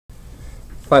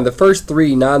Find the first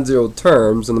three non-zero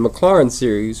terms in the Maclaurin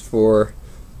series for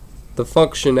the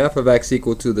function f of x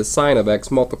equal to the sine of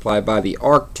x multiplied by the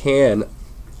arctangent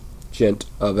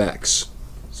of x.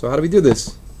 So how do we do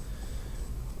this?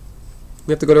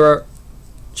 We have to go to our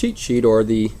cheat sheet or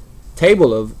the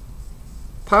table of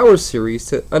power series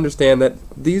to understand that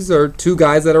these are two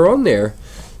guys that are on there.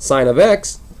 Sine of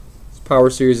x power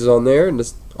series is on there, and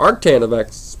this arctan of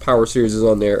x power series is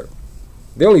on there.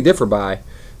 They only differ by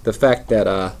the fact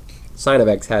that sine of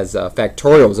x has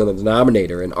factorials in the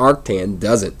denominator and arctan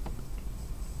doesn't.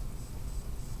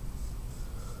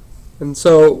 And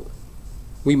so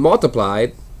we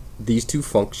multiplied these two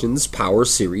functions' power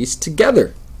series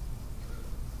together.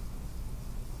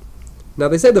 Now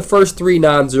they said the first three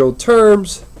non-zero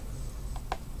terms,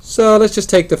 so let's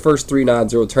just take the first three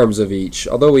non-zero terms of each.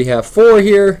 Although we have 4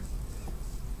 here,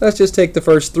 let's just take the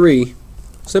first 3.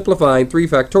 Simplifying 3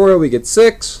 factorial, we get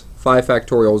 6. 5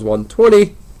 factorial is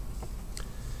 120.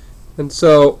 And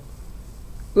so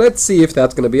let's see if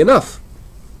that's going to be enough.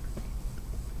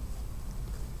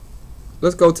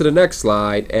 Let's go to the next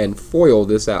slide and FOIL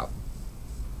this out.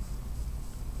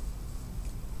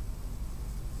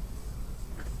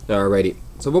 Alrighty,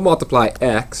 so we'll multiply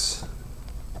x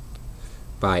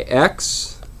by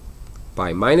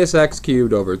minus x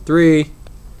cubed over 3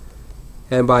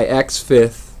 and by x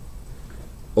fifth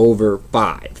over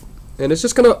 5. And it's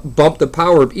just going to bump the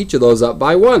power of each of those up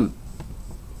by 1.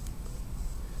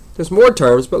 There's more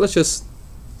terms, but let's just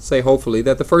say hopefully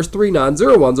that the first 3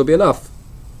 non-zero ones will be enough.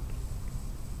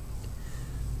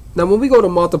 Now when we go to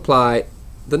multiply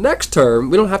the next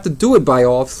term, we don't have to do it by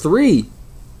all 3.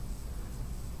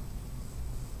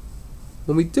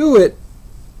 When we do it,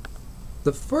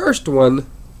 the first one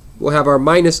will have our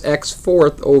minus x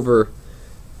fourth over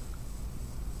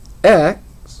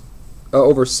x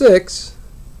over 6,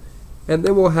 and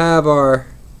then we'll have our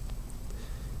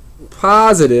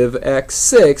positive x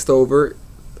sixth over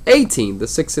 18. The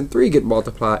 6 and 3 get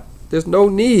multiplied. There's no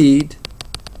need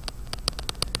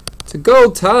to go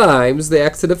times the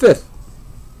x to the 5th.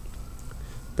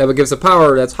 That would give us a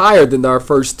power that's higher than our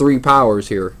first 3 powers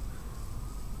here.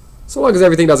 So long as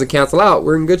everything doesn't cancel out,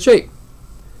 we're in good shape.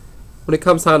 When it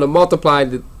comes time to multiply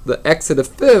the x to the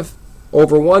 5th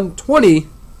over 120,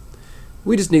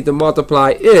 we just need to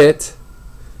multiply it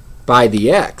by the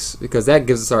x, because that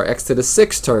gives us our x to the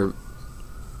 6th term.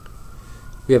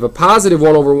 We have a positive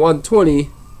 1 over 120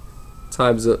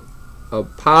 times a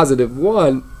positive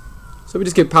 1, so we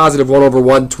just get positive 1 over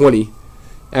 120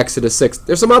 x to the 6th.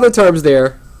 There's some other terms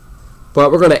there,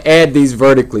 but we're going to add these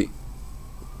vertically.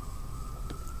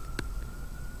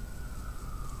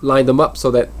 Line them up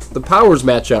so that the powers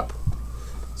match up.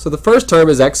 So the first term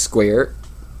is x squared,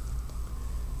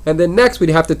 and then next we'd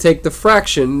have to take the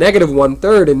fraction negative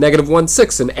 1/3 and negative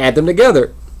 1/6 and add them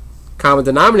together. Common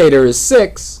denominator is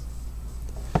 6,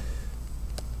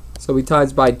 so we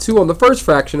times by 2 on the first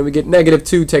fraction and we get negative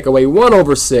 2 take away 1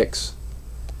 over 6.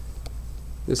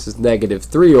 This is negative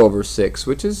 3 over 6,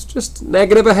 which is just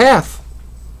negative a half.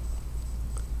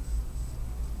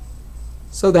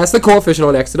 So that's the coefficient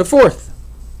on x to the 4th.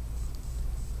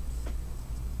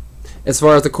 As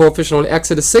far as the coefficient on x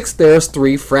to the 6th, there's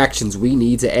 3 fractions we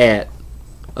need to add.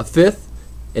 A 5th,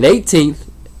 an 18th,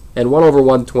 and 1 over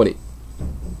 120.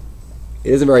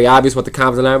 It isn't very obvious what the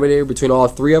common denominator between all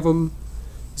 3 of them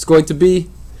is going to be,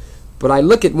 but I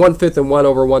look at 1/5 and 1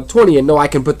 over 120 and know I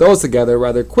can put those together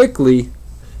rather quickly,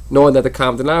 knowing that the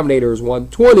common denominator is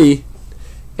 120,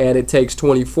 and it takes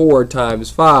 24 times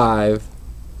 5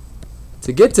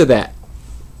 to get to that.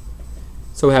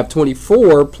 So we have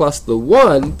 24 plus the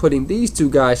 1, putting these two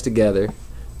guys together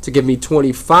to give me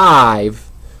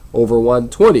 25 over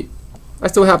 120. I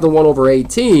still have the 1 over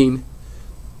 18,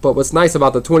 but what's nice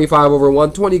about the 25 over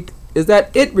 120 is that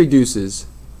it reduces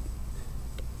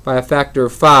by a factor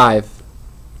of 5.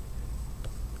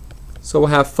 So we'll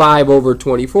have 5 over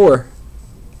 24.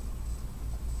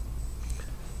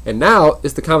 And now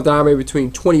it's the common denominator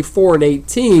between 24 and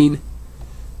 18,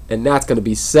 and that's going to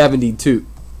be 72.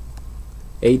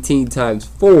 18 times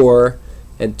 4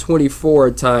 and 24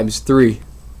 times 3.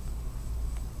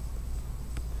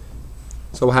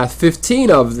 So we'll have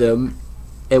 15 of them,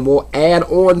 and we'll add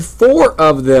on 4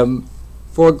 of them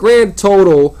for a grand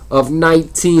total of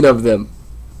 19 of them.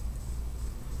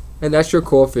 And that's your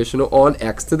coefficient on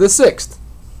x to the 6th.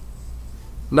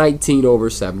 19 over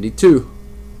 72.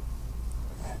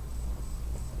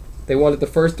 They wanted the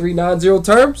first 3 non-zero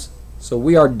terms, so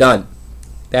we are done.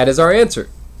 That is our answer.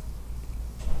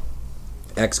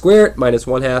 X squared minus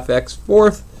 1/2 x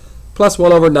fourth plus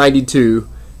 1 over 92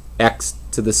 x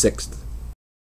to the 6th.